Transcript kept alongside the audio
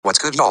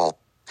up, y'all?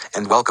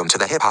 And welcome to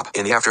the Hip Hop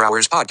in the After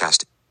Hours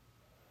podcast.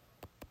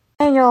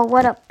 Hey y'all,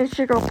 what up? It's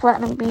your girl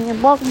Platinum B,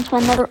 and welcome to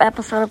another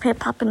episode of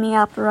Hip Hop in the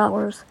After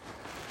Hours.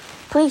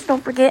 Please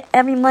don't forget,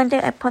 every Monday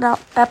I put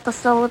out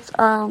episodes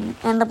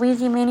in the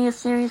Weezy Mania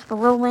series for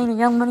Lil Wayne and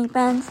Young Money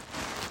fans.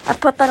 I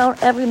put that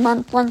out every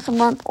month, once a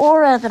month,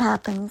 or as it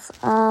happens.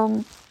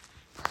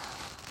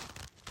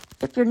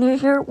 If you're new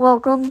here,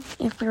 welcome.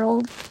 If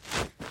you're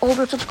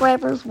older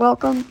subscribers,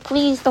 welcome.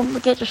 Please don't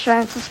forget to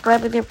share and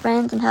subscribe with your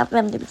friends and have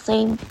them do the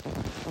same.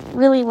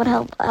 Really would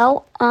help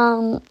out.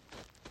 Hope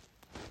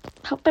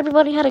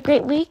everybody had a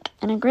great week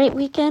and a great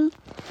weekend.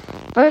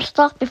 First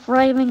off, before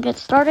I even get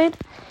started,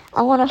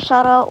 I want to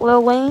shout out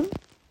Lil Wayne,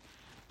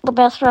 the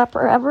best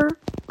rapper ever,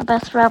 the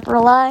best rapper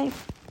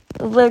alive,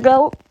 the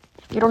GOAT.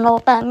 If you don't know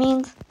what that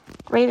means,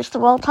 greatest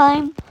of all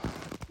time.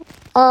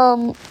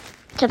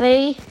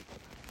 Today,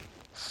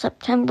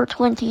 September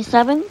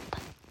 27th,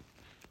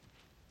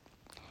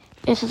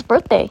 is his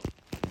birthday.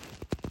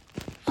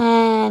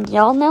 And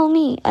y'all know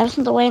me, I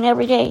listen to Wayne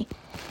every day.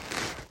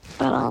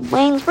 But on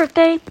Wayne's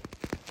birthday,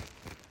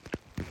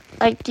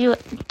 I do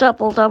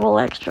double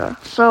extra.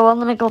 So I'm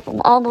gonna go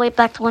from all the way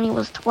back to when he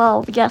was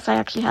 12. Yes, I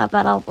actually have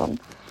that album.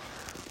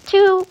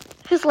 To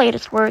his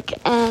latest work.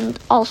 And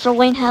also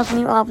Wayne has a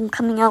new album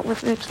coming out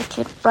with Rich the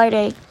Kid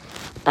Friday.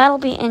 That'll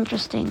be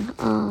interesting.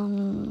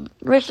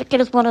 Rich the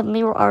Kid is one of the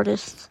newer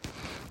artists.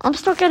 I'm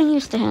still getting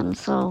used to him,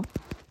 so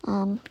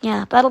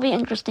yeah, that'll be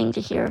interesting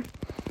to hear.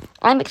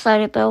 I'm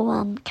excited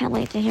though. Can't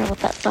wait to hear what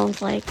that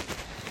sounds like.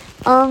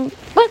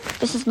 But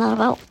this is not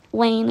about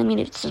Wayne. I mean,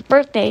 it's his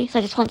birthday, so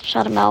I just want to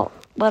shout him out.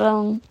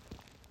 But,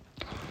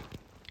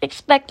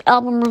 expect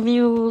album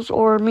reviews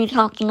or me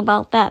talking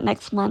about that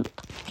next month.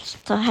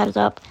 Just a heads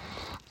up.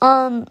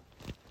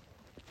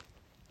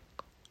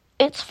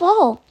 It's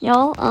fall,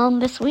 y'all.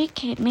 This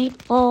week it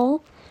made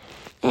fall,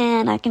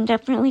 and I can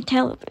definitely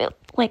tell,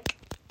 like,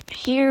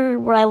 here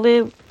where I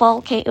live,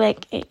 fall came,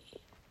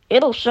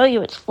 it'll show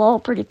you it's fall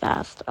pretty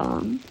fast.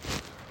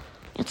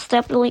 It's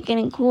definitely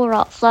getting cooler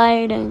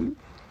outside, and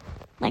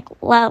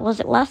was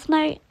it last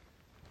night?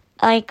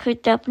 I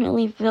could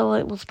definitely feel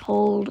it was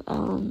cold,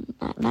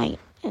 at night,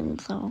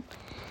 and so,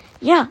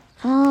 yeah,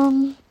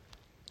 I'm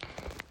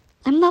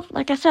not,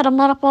 like I said, I'm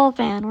not a fall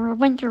fan or a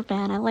winter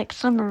fan. I like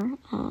summer.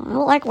 I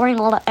don't like wearing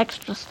a lot of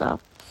extra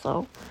stuff,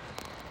 so,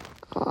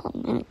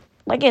 and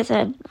like I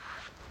said,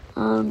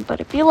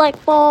 but if you like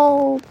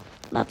fall,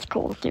 that's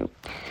cool too.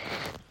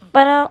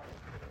 But,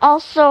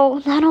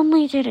 also, not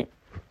only did it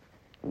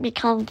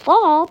become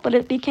fall, but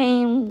it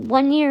became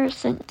 1 year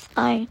since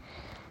I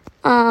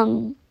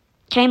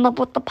came up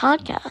with the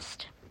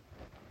podcast.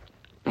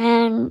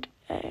 And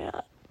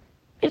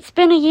it's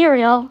been a year,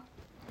 y'all.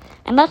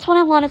 And that's what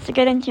I wanted to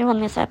get into on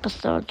this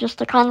episode.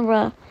 Just a kind of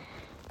a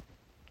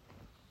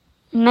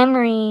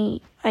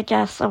memory, I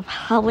guess, of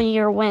how the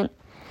year went.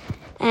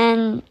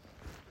 And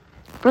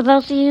for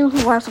those of you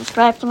who are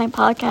subscribed to my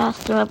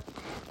podcast, who have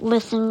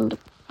listened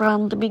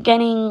from the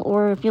beginning,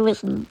 or if you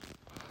listened,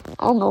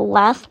 I don't know,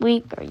 last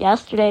week or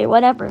yesterday,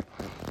 whatever.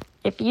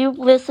 If you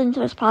listen to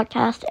this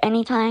podcast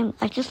anytime,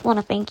 I just want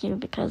to thank you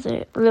because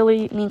it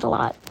really means a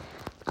lot.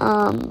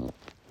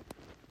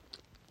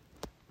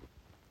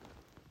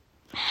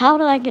 How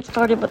did I get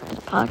started with this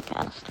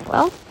podcast?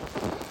 Well,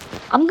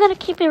 I'm going to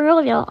keep it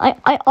real, y'all.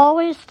 I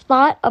always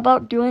thought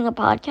about doing a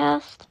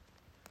podcast,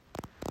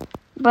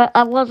 but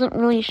I wasn't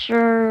really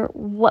sure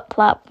what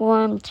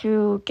platform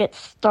to get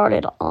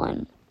started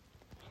on.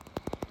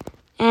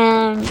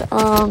 And,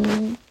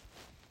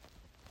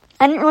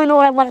 I didn't really know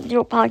what I wanted to do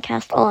a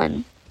podcast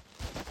on.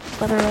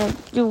 Whether I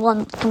do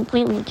one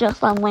completely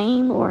just on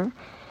Wayne, or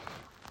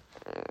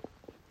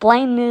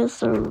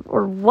blindness,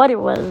 or what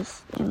it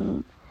was.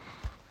 And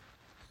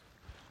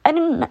I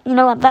didn't,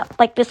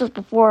 this was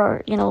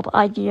before, the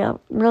idea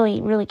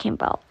really came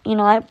about.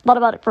 I thought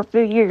about it for a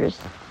few years.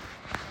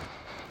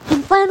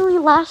 And finally,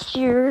 last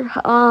year,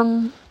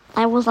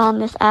 I was on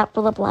this app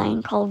for the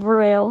blind called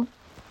Braille.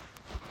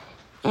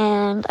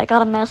 And I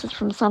got a message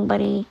from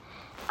somebody.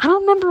 I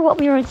don't remember what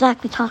we were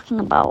exactly talking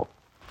about,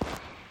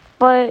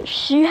 but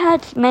she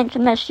had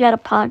mentioned that she had a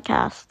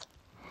podcast,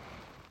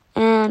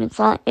 and it's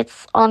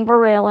on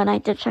Braille, and I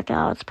did check it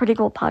out. It's a pretty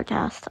cool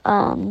podcast.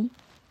 And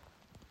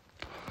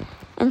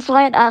so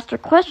I had asked her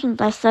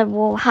questions. I said,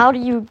 well, how do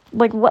you,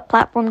 what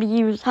platform to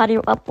use? How do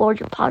you upload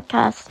your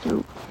podcast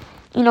to,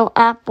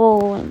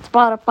 Apple and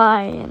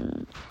Spotify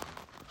and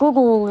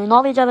Google and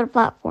all these other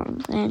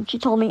platforms? And she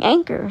told me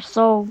Anchor.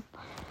 So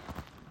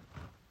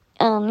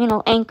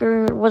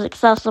Anchor was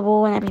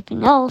accessible and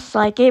everything else, so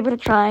I gave it a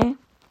try.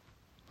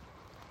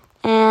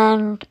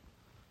 And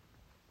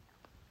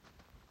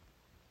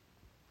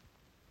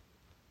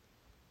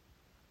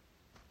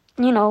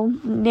made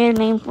a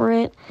name for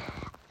it.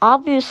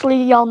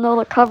 Obviously, y'all know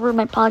the cover of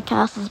my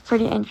podcast is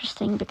pretty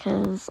interesting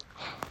because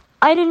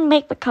I didn't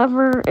make the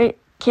cover. It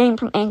came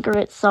from Anchor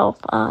itself.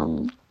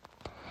 I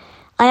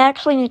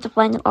actually need to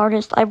find an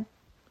artist. I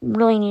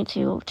really need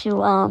to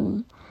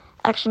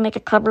actually make a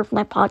cover for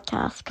my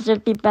podcast, because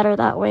it'd be better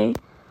that way.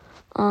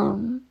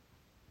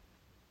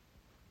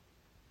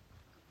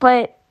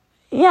 But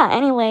yeah,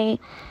 anyway,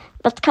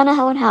 that's kind of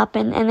how it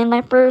happened. And then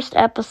my first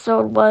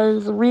episode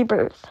was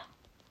Rebirth,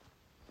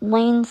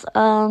 Wayne's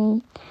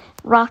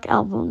rock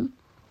album.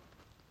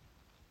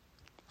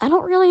 I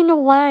don't really know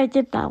why I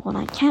did that one.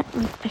 I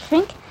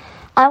think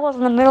I was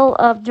in the middle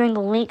of doing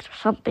the leaks or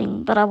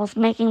something, but I was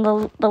making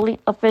the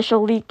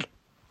official leak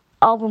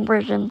album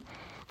version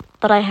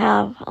that I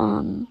have.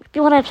 If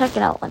you want to check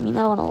it out, let me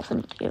know and I'll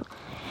send it to you.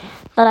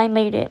 That I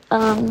made it,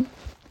 out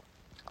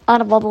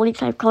of all the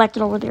leaks I've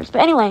collected over the years.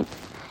 But anyway,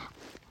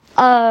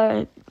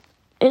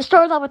 it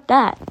started out with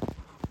that.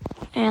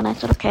 And I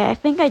said, okay, I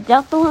think I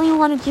definitely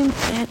want to do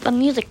a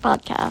music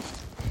podcast.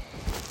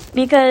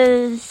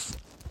 Because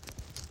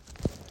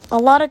a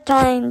lot of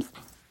times,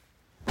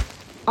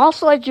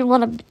 also I do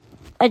want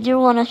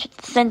to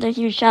send a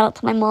huge shout out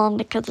to my mom,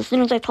 because as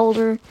soon as I told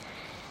her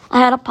I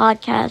had a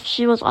podcast,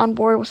 she was on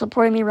board with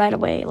supporting me right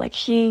away. Like,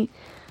 she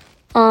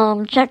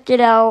checked it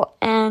out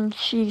and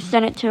she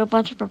sent it to a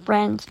bunch of her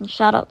friends, and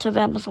shout out to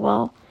them as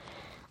well.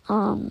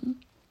 And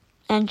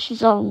she's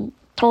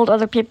told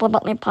other people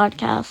about my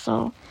podcast,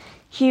 so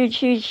huge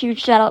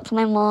shout out to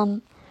my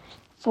mom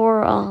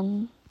for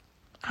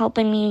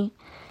helping me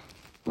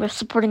with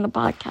supporting the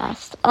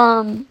podcast.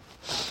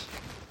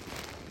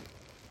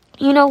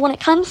 When it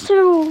comes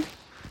to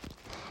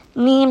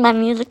me and my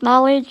music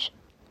knowledge,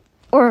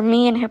 or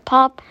me and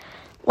hip-hop,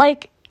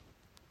 like,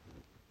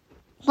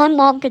 my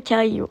mom could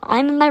tell you,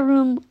 I'm in my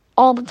room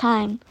all the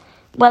time,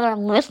 whether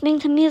I'm listening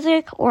to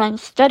music, or I'm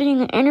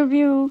studying an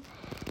interview,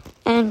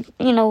 and,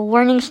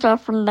 learning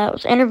stuff from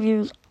those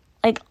interviews.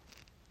 Like,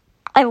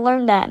 I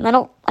learned that, and I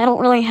don't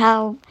really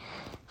have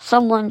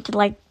someone to,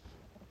 like,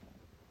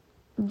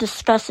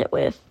 discuss it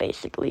with,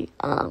 basically.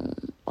 A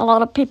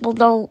lot of people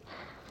don't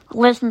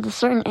listen to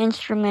certain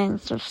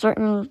instruments or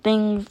certain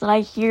things that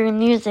I hear in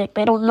music.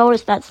 They don't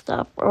notice that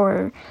stuff,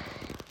 or,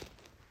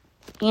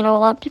 a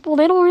lot of people,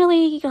 they don't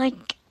really, like,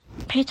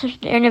 pay attention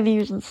to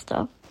interviews and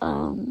stuff.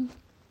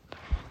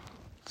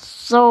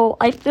 So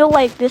I feel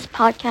like this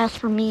podcast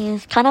for me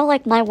is kind of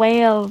like my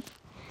way of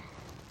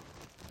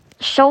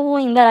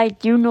showing that I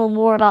do know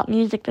more about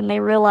music than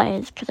they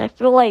realize, because I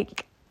feel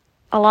like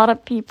a lot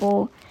of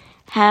people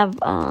have,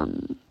 I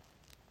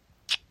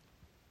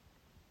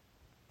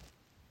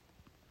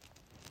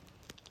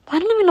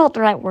don't even know what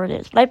the right word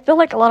is, but I feel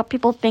like a lot of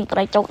people think that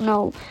I don't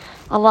know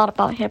a lot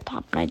about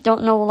hip-hop, and I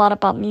don't know a lot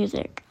about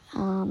music.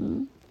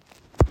 And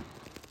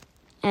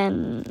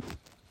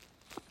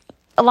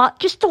a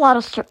lot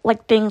of,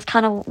 like, things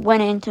kind of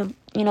went into,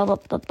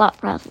 the thought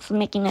process of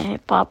making a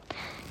hip-hop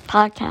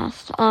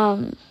podcast.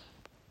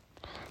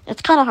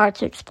 It's kind of hard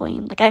to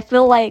explain. Like, I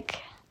feel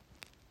like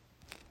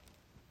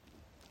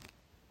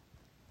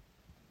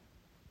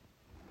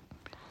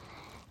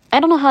I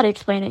don't know how to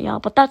explain it, y'all,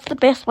 but that's the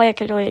best way I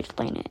could really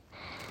explain it.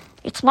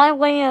 It's my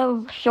way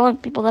of showing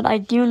people that I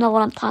do know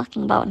what I'm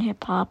talking about in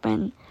hip-hop,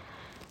 and,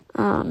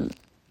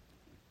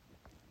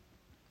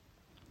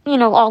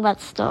 all that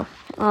stuff.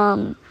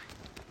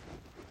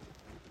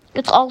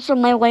 It's also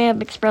my way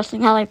of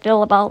expressing how I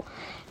feel about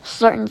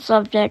certain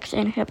subjects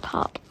in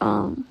hip-hop.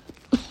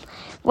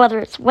 Whether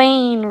it's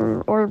Wayne,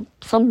 or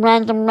some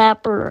random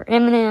rapper, or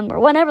Eminem, or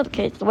whatever the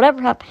case,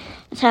 whatever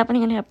is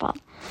happening in hip-hop.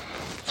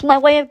 It's my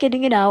way of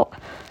getting it out.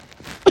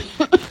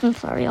 I'm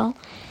sorry, y'all.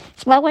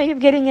 It's my way of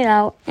getting it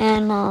out,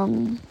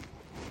 and,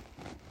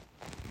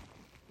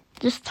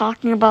 just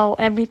talking about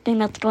everything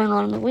that's going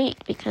on in the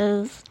week,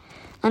 because,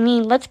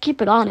 let's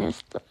keep it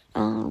honest.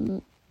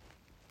 Not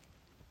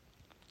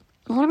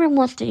everyone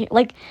wants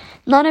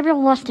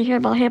to hear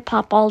about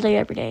hip-hop all day,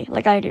 every day,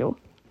 like I do,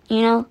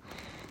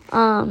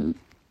 So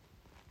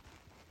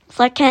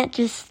I can't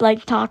just,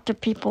 like, talk to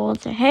people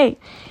and say, hey,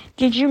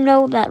 did you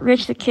know that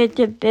Rich the Kid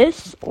did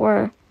this?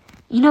 Or,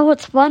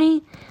 what's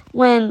funny?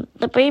 When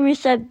the baby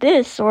said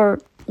this, or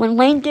when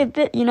Wayne did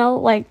this,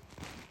 like,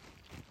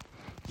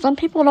 some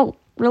people don't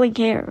really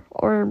care,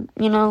 or,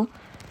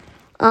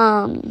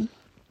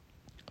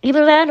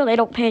 either that or they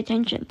don't pay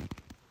attention.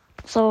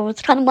 So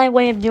it's kind of my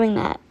way of doing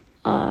that.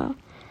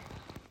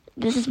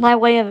 This is my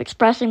way of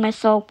expressing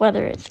myself,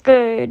 whether it's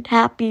good,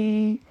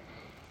 happy,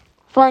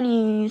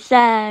 funny,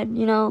 sad,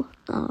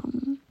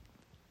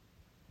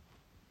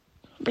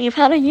 But you've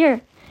had a year.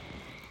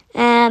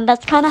 And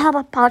that's kind of how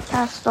the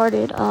podcast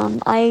started.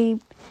 I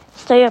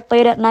stay up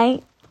late at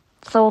night,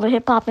 so the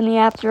hip-hop in the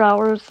after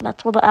hours,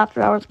 that's where the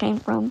after hours came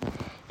from.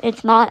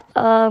 It's not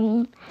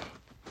an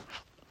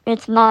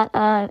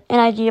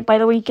idea by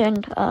The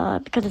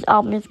Weeknd, because his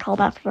album is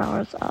called After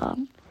Hours.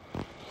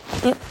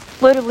 It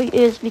literally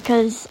is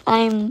because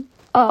I'm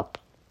up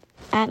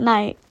at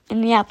night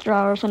in the after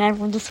hours when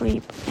everyone's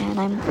asleep, and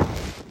I'm,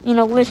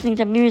 listening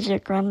to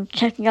music, or I'm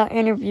checking out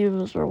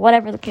interviews, or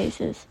whatever the case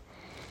is.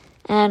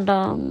 And,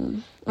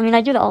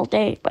 I do that all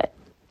day, but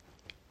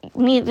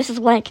this is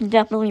when I can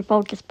definitely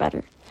focus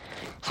better.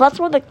 So that's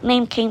where the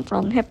name came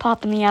from,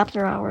 hip-hop in the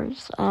after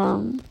hours.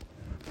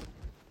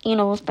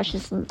 Especially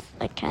since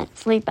I can't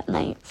sleep at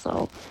night,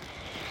 so,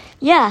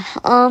 yeah,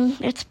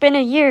 it's been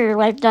a year.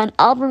 I've done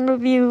album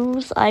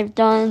reviews, I've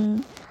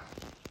done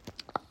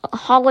a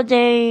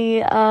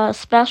holiday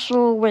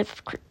special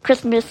with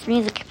Christmas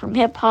music from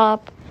hip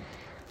hop.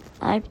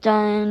 I've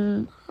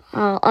done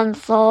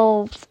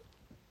Unsolved.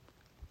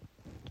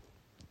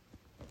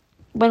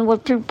 When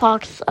with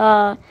Tupac's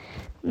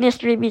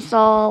Mystery Be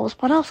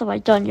Solved. What else have I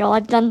done, y'all?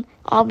 I've done,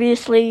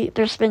 obviously,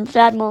 there's been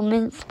sad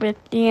moments with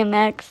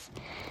DMX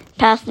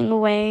passing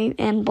away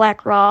and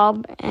Black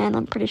Rob, and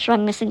I'm pretty sure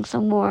I'm missing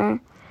some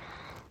more.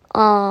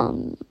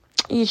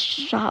 He's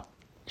Shock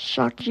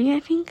G, I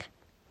think.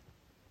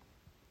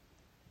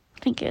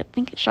 I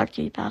think it's Shock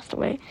G passed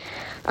away.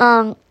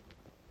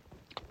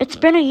 It's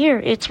been a year.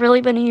 It's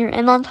really been a year.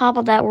 And on top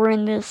of that, we're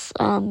in this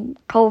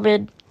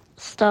COVID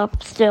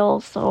stuff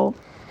still, so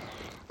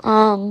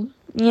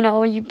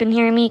you've been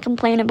hearing me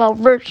complain about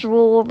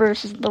virtual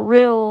versus the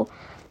real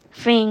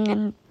thing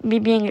and me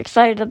being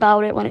excited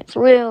about it when it's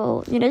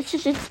real.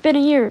 It's been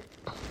a year.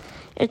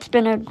 It's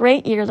been a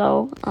great year,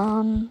 though.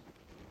 And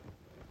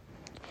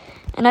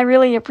I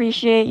really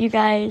appreciate you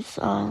guys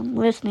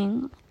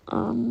listening.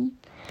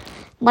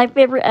 My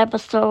favorite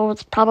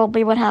episodes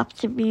probably would have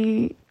to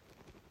be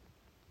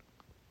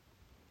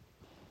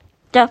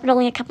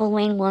definitely a couple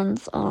Wayne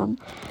ones.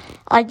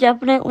 I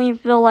definitely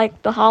feel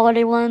like the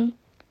holiday one,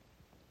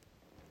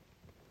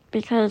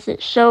 because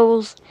it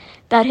shows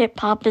that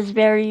hip-hop is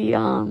very,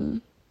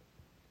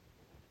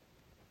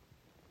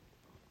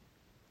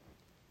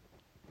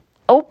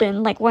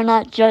 open. Like, we're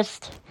not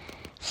just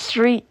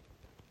street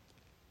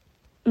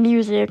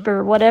music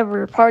or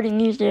whatever, party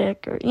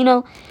music, or,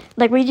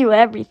 like, we do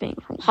everything,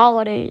 from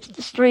holidays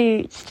to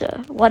streets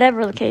to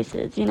whatever the case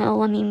is,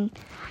 I mean,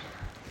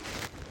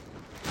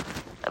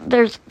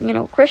 there's,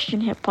 Christian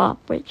hip-hop,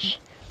 which,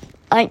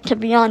 to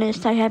be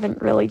honest, I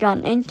haven't really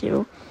gotten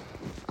into,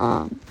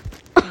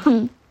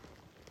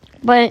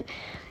 but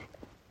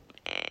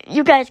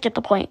you guys get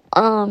the point.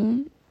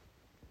 I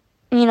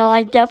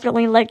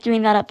definitely like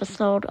doing that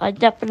episode. I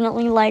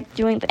definitely like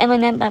doing the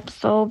Eminem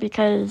episode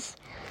because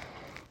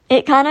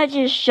it kind of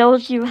just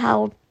shows you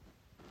how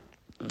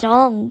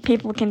dumb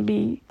people can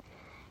be.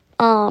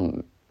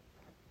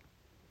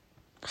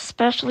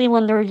 Especially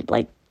when they're,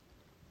 like,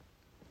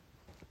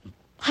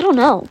 I don't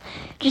know,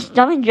 just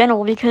dumb in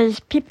general,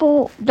 because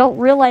people don't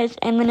realize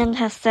Eminem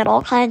has said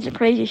all kinds of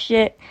crazy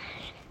shit.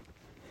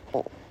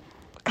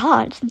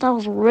 God, since I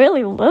was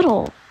really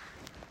little.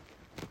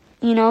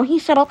 He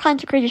said all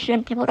kinds of crazy shit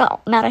and people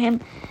got mad at him.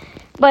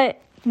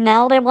 But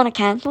now they want to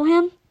cancel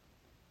him?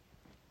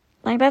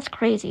 Like, that's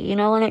crazy,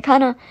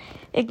 and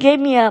it gave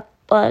me a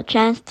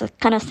chance to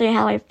kind of say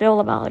how I feel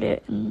about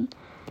it.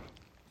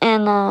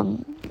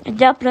 And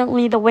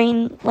definitely the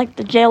Wayne, like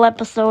the jail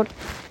episode,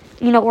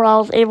 where I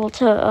was able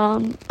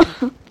to,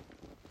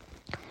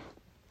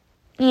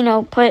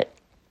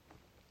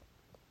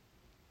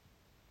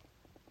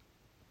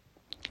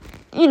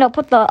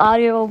 put the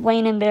audio of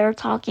Wayne in there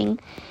talking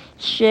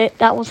shit.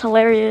 That was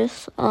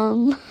hilarious.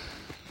 That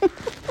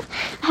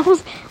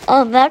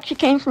actually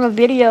came from a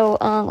video,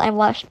 I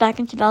watched back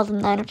in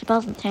 2009 or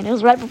 2010. It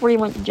was right before he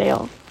went to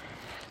jail.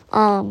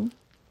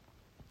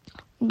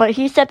 But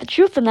he said the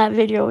truth in that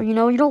video, you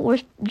don't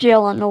wish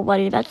jail on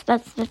nobody.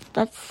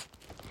 That's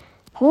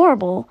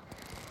horrible.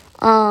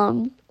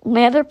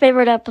 My other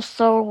favorite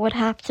episode would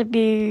have to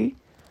be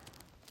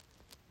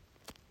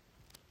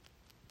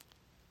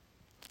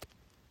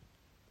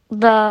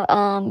the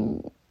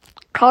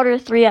Carter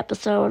 3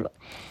 episode,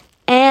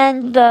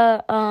 and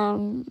the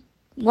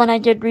one I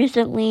did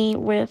recently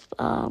with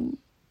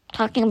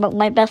talking about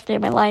my best day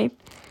of my life,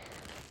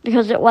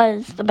 because it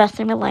was the best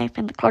day of my life,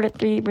 and the Carter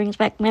 3 brings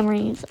back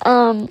memories.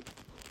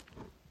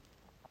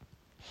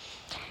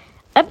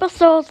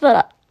 Episodes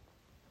that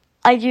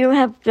I do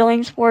have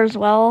feelings for as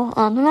well.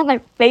 They're not my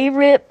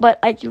favorite, but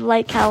I do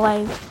like how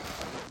I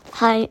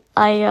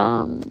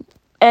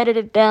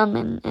edited them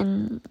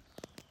and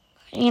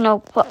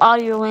put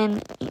audio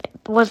in.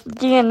 Was the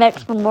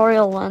DMX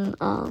Memorial one.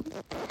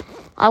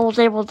 I was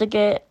able to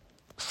get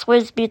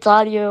Swizz Beatz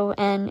audio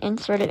and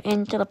insert it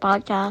into the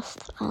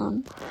podcast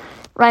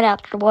right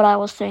after what I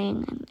was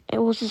saying. And it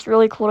was just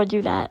really cool to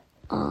do that.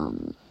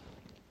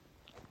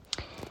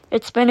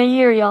 It's been a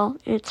year, y'all.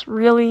 It's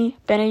really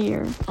been a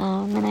year.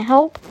 And I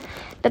hope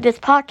that this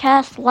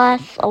podcast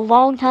lasts a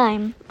long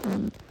time.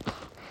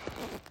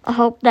 I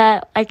hope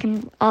that I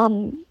can,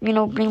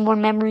 bring more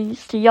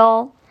memories to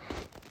y'all.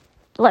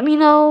 Let me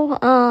know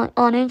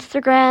on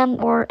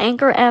Instagram or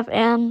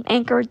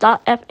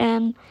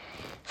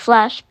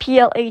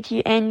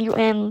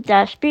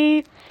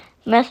anchor.fm/PLATNUM-B.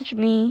 Message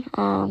me.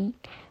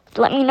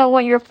 Let me know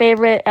what your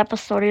favorite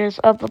episode is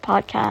of the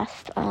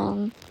podcast.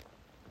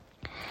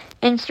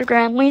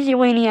 Instagram,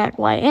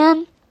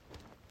 LazyWaniacYN.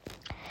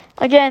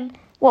 Again,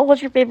 what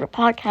was your favorite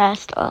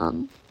podcast?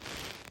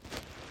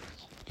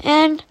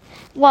 And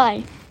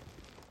why?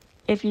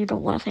 If you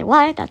don't want to say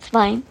why, that's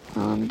fine.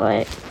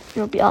 But it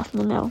would be awesome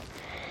to know.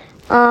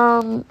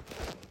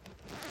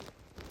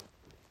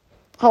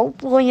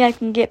 Hopefully I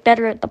can get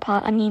better at the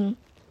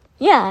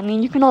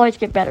you can always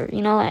get better,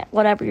 at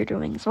whatever you're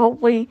doing. So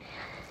hopefully,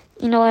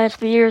 as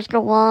the years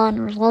go on,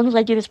 or as long as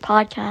I do this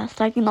podcast,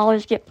 I can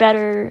always get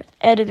better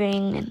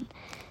editing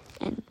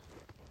and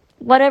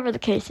whatever the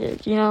case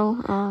is,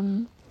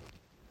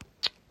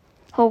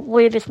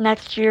 hopefully this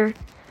next year,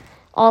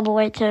 all the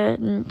way to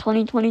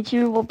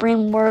 2022, will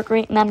bring more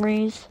great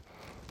memories.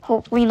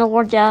 Hopefully no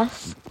more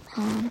deaths.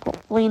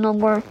 Hopefully no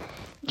more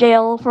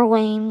jail for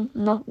Wayne.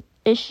 No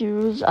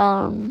issues.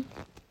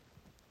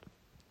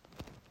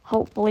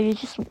 Hopefully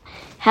just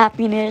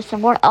happiness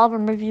and more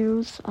album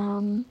reviews.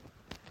 I'd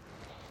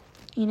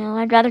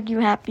rather do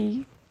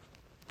happy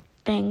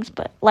things,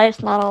 but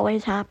life's not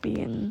always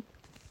happy and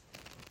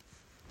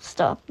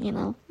stuff,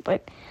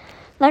 But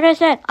like I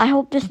said, I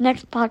hope this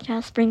next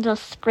podcast brings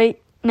us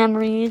great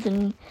memories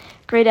and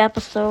great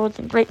episodes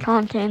and great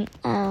content.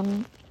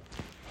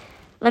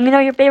 Let me know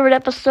your favorite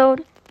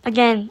episode.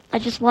 Again, I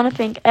just want to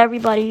thank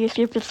everybody if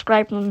you've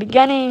subscribed from the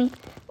beginning,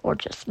 or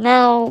just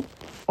now,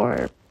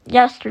 or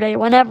yesterday,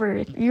 whenever,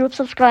 if you have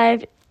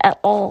subscribed at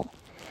all.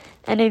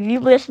 And if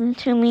you've listened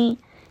to me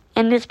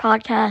and this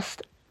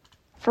podcast,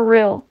 for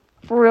real,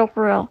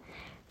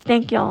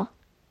 thank y'all.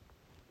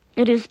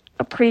 It is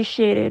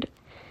appreciated.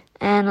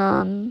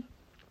 And,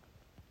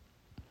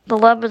 the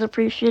love is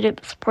appreciated,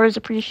 the support is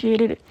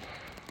appreciated.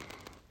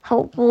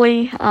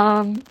 Hopefully,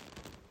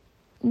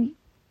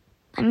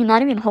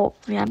 not even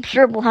hopefully, I'm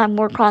sure we'll have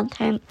more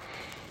content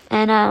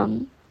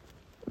and,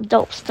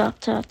 dope stuff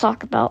to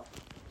talk about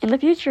in the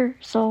future.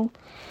 So,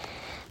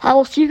 I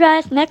will see you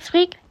guys next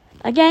week.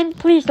 Again,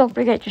 please don't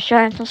forget to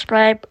share and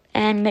subscribe,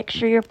 and make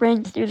sure your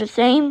friends do the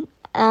same.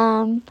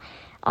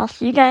 I'll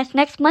see you guys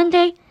next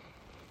Monday.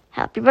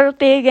 Happy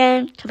birthday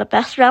again to the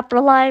best rapper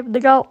alive, the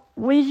GOAT,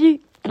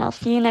 Weezy, and I'll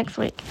see you next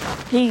week.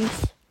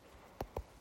 Peace.